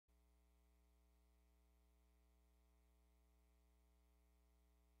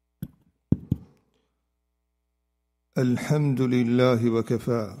الحمد لله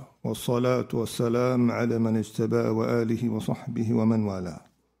وكفى والصلاة والسلام على من اجتبى وآله وصحبه ومن والاه.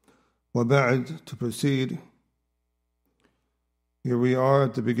 وبعد, to proceed, here we are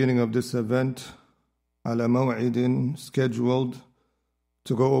at the beginning of this event, على موعد, scheduled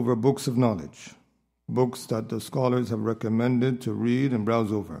to go over books of knowledge, books that the scholars have recommended to read and browse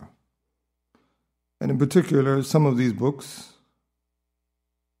over. And in particular, some of these books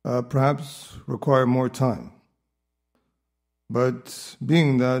perhaps require more time. But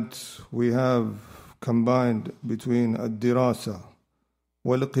being that we have combined between ad-dirasa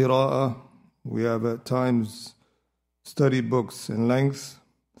wal-qira'ah, we have at times studied books in length,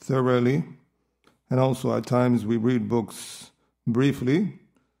 thoroughly, and also at times we read books briefly.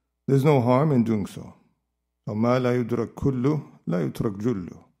 There's no harm in doing so. وَمَا لَا يُدْرَكْ كُلُّ لَا يُتْرَكْ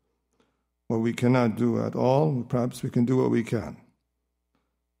جُلُّ. What we cannot do at all, perhaps we can do what we can.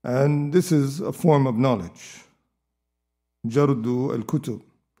 And this is a form of knowledge. Jardu al-kutub,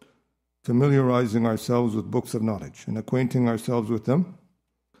 familiarizing ourselves with books of knowledge and acquainting ourselves with them,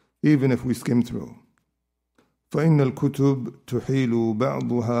 even if we skim through. فَإِنَّ الْكُتُبْ تُحِيلُ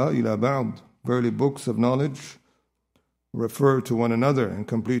بَعْضُهَا إِلَى بَعْضٍ. Verily, books of knowledge refer to one another and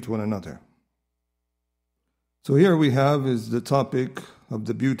complete one another. So here we have is the topic of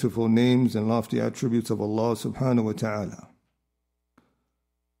the beautiful names and lofty attributes of Allah subhanahu wa ta'ala.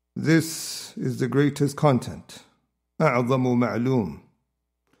 This is the greatest content. أعظم معلوم.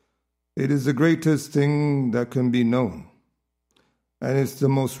 It is the greatest thing that can be known. And it's the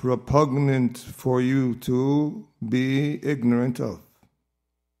most repugnant for you to be ignorant of.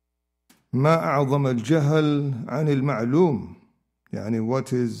 ما أعظم الجهل عن المعلوم. يعني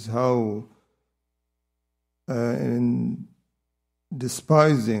what is how in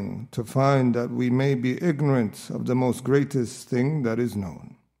despising to find that we may be ignorant of the most greatest thing that is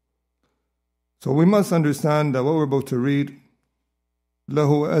known. So we must understand that what we're about to read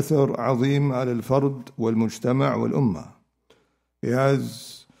له أثر عظيم على الفرد والمجتمع والأمة. It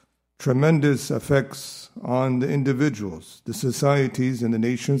has tremendous effects on the individuals, the societies, and the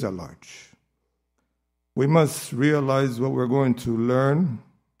nations at large. We must realize what we're going to learn.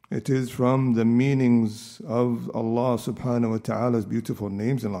 It is from the meanings of Allah subhanahu wa ta'ala's beautiful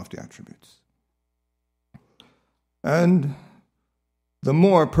names and lofty attributes. And the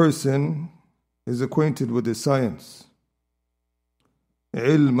more a person is acquainted with the science,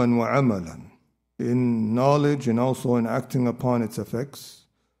 ilman wa amalan, in knowledge and also in acting upon its effects,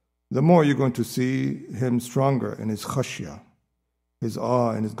 the more you're going to see him stronger in his khashya, his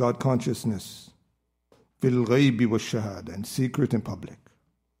awe and his God consciousness, fil ghaybi wa shahada, in secret and public.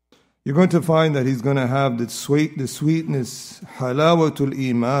 You're going to find that he's going to have the sweetness, halawatul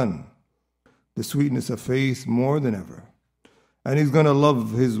iman, the sweetness of faith more than ever. And he's going to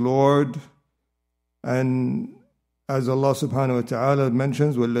love his Lord. And as Allah subhanahu wa ta'ala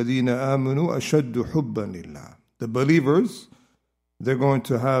mentions, وَالَّذِينَ آمَنُوا أَشَدُّ حُبًّا لِلَّهِ. The believers, they're going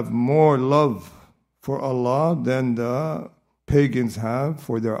to have more love for Allah than the pagans have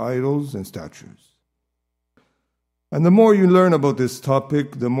for their idols and statues. And the more you learn about this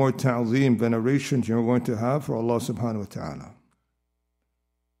topic, the more ta'zeem, veneration you're going to have for Allah subhanahu wa ta'ala.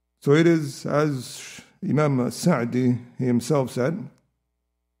 So it is, as Imam Sa'di himself said,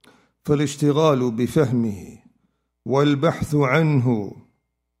 فالاشتغال بفهمه والبحث عنه.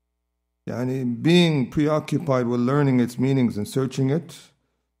 يعني being preoccupied with learning its meanings and searching it.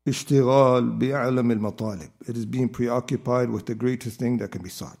 اشتغال بأعلم المطالب. It is being preoccupied with the greatest thing that can be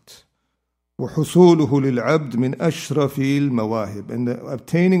sought. وحصوله للعبد من أشرف المواهب. And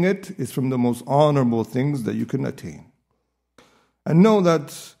obtaining it is from the most honorable things that you can attain. And know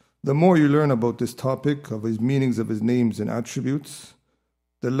that the more you learn about this topic of his meanings of his names and attributes,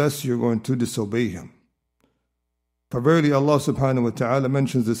 the less you're going to disobey him. For verily Allah subhanahu wa ta'ala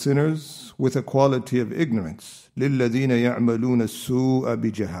mentions the sinners with a quality of ignorance. لِلَّذِينَ يَعْمَلُونَ السُّوءَ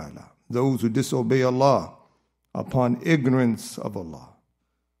بِجَهَالَةٍ. Those who disobey Allah upon ignorance of Allah.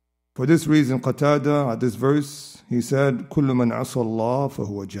 For this reason, Qatada, at this verse, he said, كُلُّ مَنْ عَصَى اللَّهَ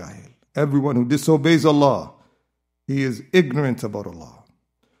فَهُوَ جَاهِلٌ. Everyone who disobeys Allah, he is ignorant about Allah.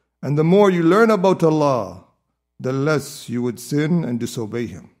 And the more you learn about Allah, the less you would sin and disobey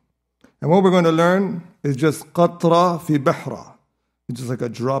him. And what we're going to learn is just qatra fi bahra. It's just like a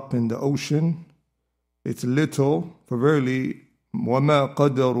drop in the ocean. It's little, for verily, وَمَا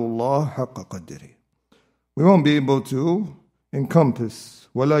قَدَرُ اللَّهَ حَقَّ قَدْرِهِ. We won't be able to encompass,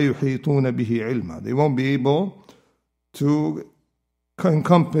 وَلَا يُحِيطُونَ بِهِ عِلْمًا. They won't be able to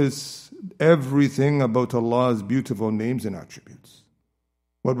encompass everything about Allah's beautiful names and attributes.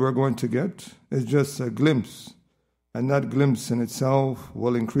 What we're going to get is just a glimpse. And that glimpse in itself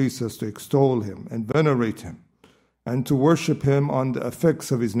will increase us to extol him and venerate him and to worship Him on the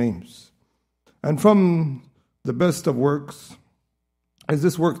effects of His names. And from the best of works is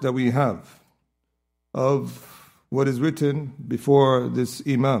this work that we have of what is written before this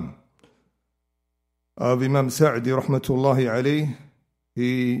Imam, of Imam Sa'di rahmatullahi alayh.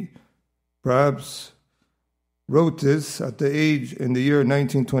 He perhaps wrote this at the age in the year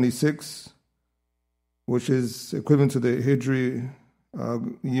 1926, which is equivalent to the Hijri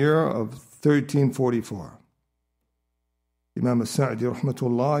year of 1344. Imam Sa'di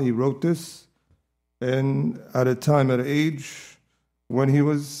rahmatullah, he wrote this at a time, at an age when he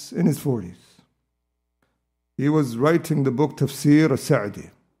was in his 40s. He was writing the book Tafsir al-Sa'di.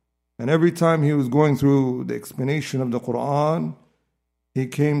 And every time he was going through the explanation of the Quran, he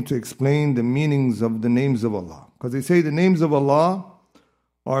came to explain the meanings of the names of Allah. Because they say the names of Allah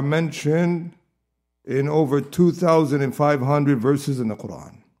are mentioned in over 2,500 verses in the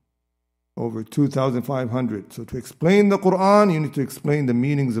Quran. Over 2,500. So to explain the Quran, you need to explain the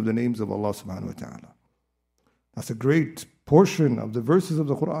meanings of the names of Allah subhanahu wa ta'ala. That's a great portion of the verses of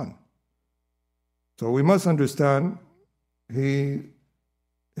the Quran. So we must understand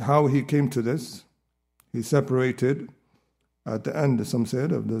how he came to this. He separated at the end, some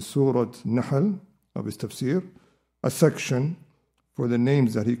said, of the Surah Nahl of his tafsir, a section for the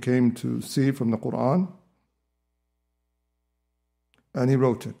names that he came to see from the Quran, and he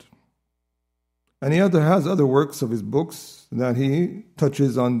wrote it. And he has other works of his books that he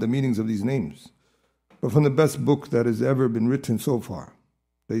touches on the meanings of these names. But from the best book that has ever been written so far,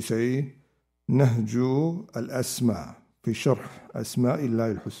 they say, Nahju al-Asma fi Sharh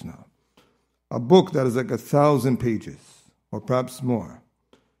Asma'illahi al-Husna. A book that is like 1,000 pages, or perhaps more,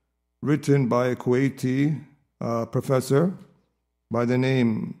 written by a Kuwaiti professor by the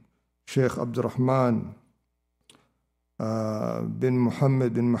name Sheikh Abdurrahman bin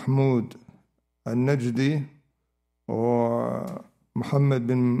Muhammad bin Mahmud al-Najdi, or Muhammad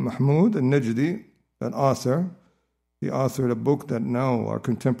bin Mahmud al-Najdi, an author. He authored a book that now our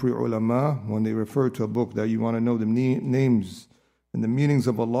contemporary ulama, when they refer to a book that you want to know the names and the meanings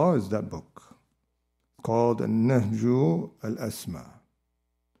of Allah, is that book called Nahju al-Asma.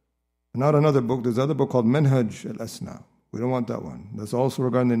 Not another book. There's another book called Manhaj al-Asna. We don't want that one. That's also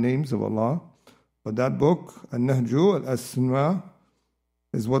regarding the names of Allah. But that book, Nahju al-Asma,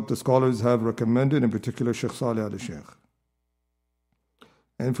 is what the scholars have recommended, in particular Sheikh Saleh al-Sheikh.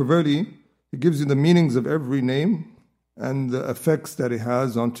 And for verily, it gives you the meanings of every name and the effects that it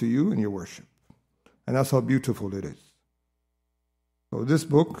has onto you in your worship. And that's how beautiful it is. So this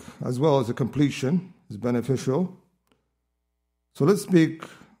book, as well as the completion, is beneficial. So let's speak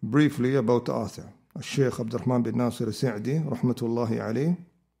briefly about the author, Sheikh Abdurrahman bin Nasir al-Sa'di, rahmatullahi alayh.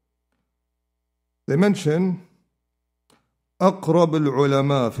 They mention أقرب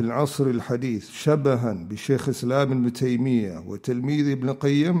العلماء في العصر الحديث شبها بشيخ الإسلام ابن تيمية وتلميذ ابن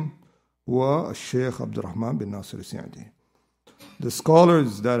قيم والشيخ عبد الرحمن بن ناصر السعدي. The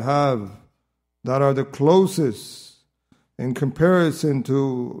scholars that are the closest in comparison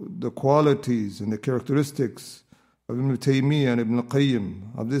to the qualities and the characteristics of Ibn Taymiyyah and Ibn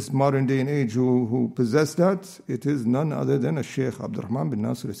Qayyim of this modern day and age who possess that, it is none other than a Sheikh Abdurrahman bin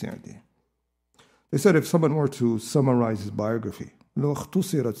Nasir al-Sa'di. They said if someone were to summarize his biography, لو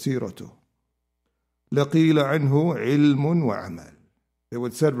اختصرت سيرته لقيل عنه علم وعمل. They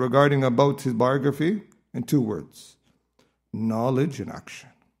would say regarding about his biography in 2 words: knowledge and action.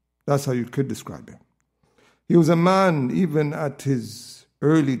 That's how you could describe him. He was a man, even at his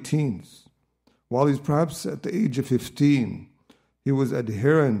early teens, while he's perhaps at the age of 15, he was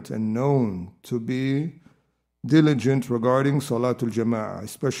adherent and known to be diligent regarding Salatul Jama'ah,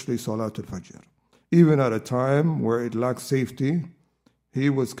 especially Salatul Fajr. Even at a time where it lacked safety, he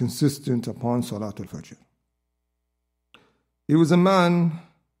was consistent upon Salatul Fajr. He was a man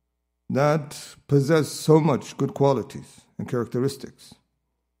that possessed so much good qualities and characteristics.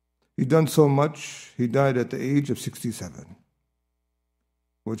 He'd done so much, he died at the age of 67,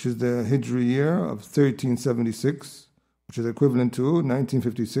 which is the Hijri year of 1376, which is equivalent to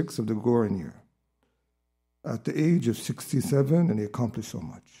 1956 of the Gregorian year. At the age of 67, and he accomplished so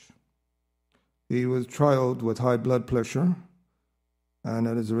much. He was trialed with high blood pressure, and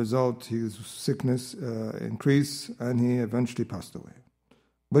as a result, his sickness increased, and he eventually passed away.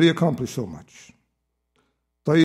 But he accomplished so much.